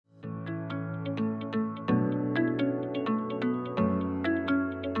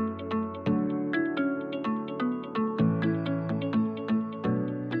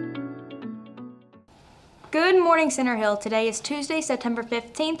Good morning, Center Hill. Today is Tuesday, September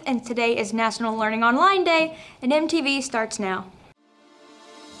 15th, and today is National Learning Online Day, and MTV starts now.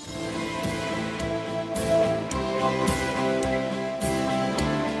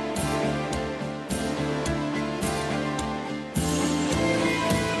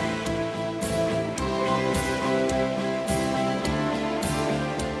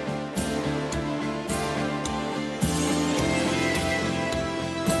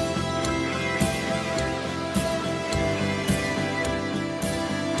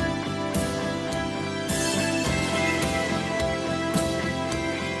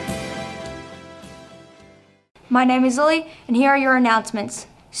 My name is Lily, and here are your announcements.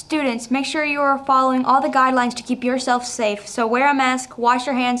 Students, make sure you are following all the guidelines to keep yourself safe, so wear a mask, wash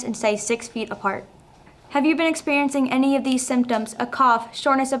your hands, and stay 6 feet apart. Have you been experiencing any of these symptoms, a cough,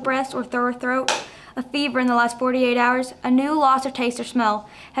 shortness of breath or sore throat, a fever in the last 48 hours, a new loss of taste or smell?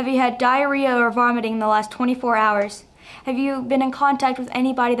 Have you had diarrhea or vomiting in the last 24 hours? Have you been in contact with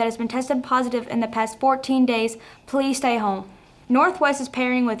anybody that has been tested positive in the past 14 days? Please stay home. Northwest is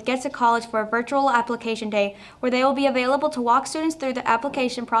pairing with Get to College for a virtual application day where they will be available to walk students through the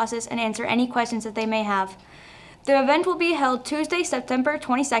application process and answer any questions that they may have. The event will be held Tuesday, September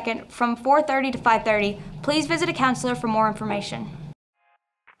 22nd from 4:30 to 5:30. Please visit a counselor for more information.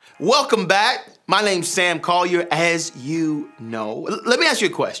 Welcome back. My name's Sam Collier, as you know. Let me ask you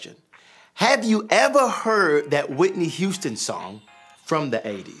a question. Have you ever heard that Whitney Houston song from the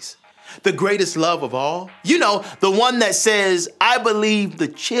 80s? The Greatest Love of All? You know, the one that says, I believe the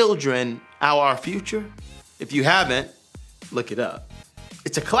children are our future? If you haven't, look it up.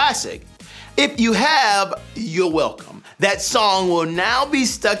 It's a classic. If you have, you're welcome. That song will now be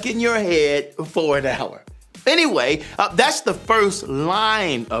stuck in your head for an hour. Anyway, that's the first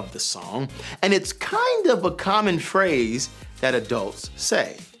line of the song, and it's kind of a common phrase that adults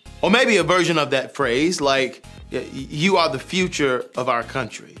say. Or maybe a version of that phrase like, you are the future of our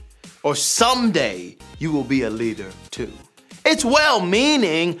country. Or someday you will be a leader too. It's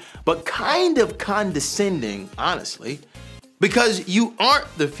well-meaning, but kind of condescending, honestly, because you aren't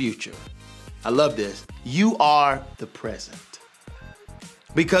the future. I love this. You are the present.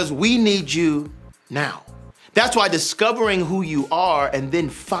 Because we need you now. That's why discovering who you are and then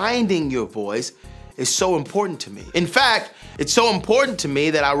finding your voice is so important to me. In fact, it's so important to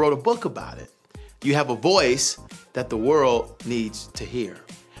me that I wrote a book about it. You have a voice that the world needs to hear.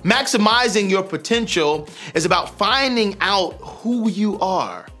 Maximizing your potential is about finding out who you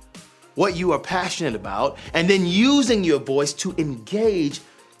are, what you are passionate about, and then using your voice to engage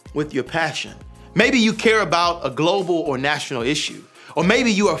with your passion. Maybe you care about a global or national issue, or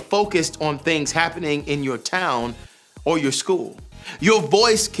maybe you are focused on things happening in your town or your school. Your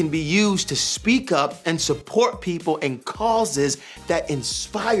voice can be used to speak up and support people and causes that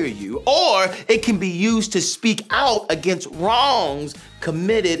inspire you, or it can be used to speak out against wrongs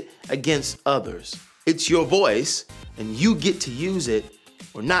committed against others. It's your voice, and you get to use it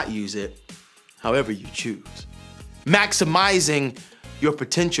or not use it, however you choose. Maximizing your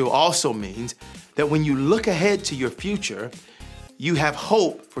potential also means that when you look ahead to your future, you have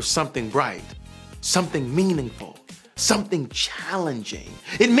hope for something bright, something meaningful, something challenging.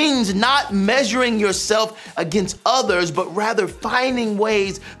 It means not measuring yourself against others, but rather finding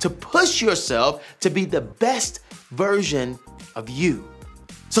ways to push yourself to be the best version of you.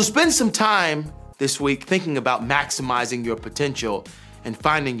 So spend some time this week thinking about maximizing your potential and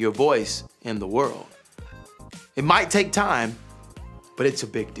finding your voice in the world. It might take time, but it's a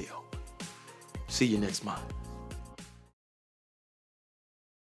big deal. See you next month.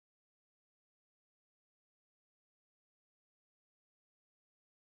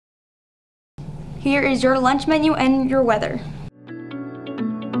 Here is your lunch menu and your weather.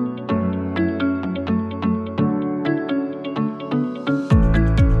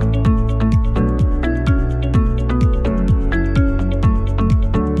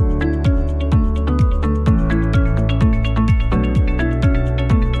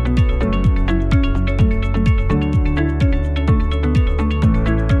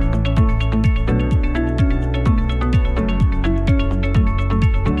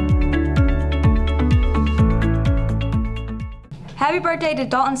 Happy birthday to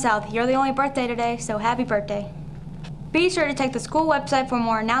Dalton South. You're the only birthday today, so happy birthday. Be sure to check the school website for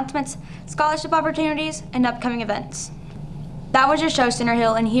more announcements, scholarship opportunities, and upcoming events. That was your show, Center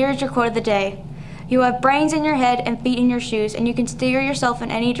Hill, and here's your quote of the day. You have brains in your head and feet in your shoes, and you can steer yourself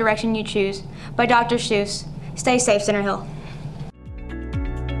in any direction you choose. By Dr. Seuss. Stay safe, Center Hill.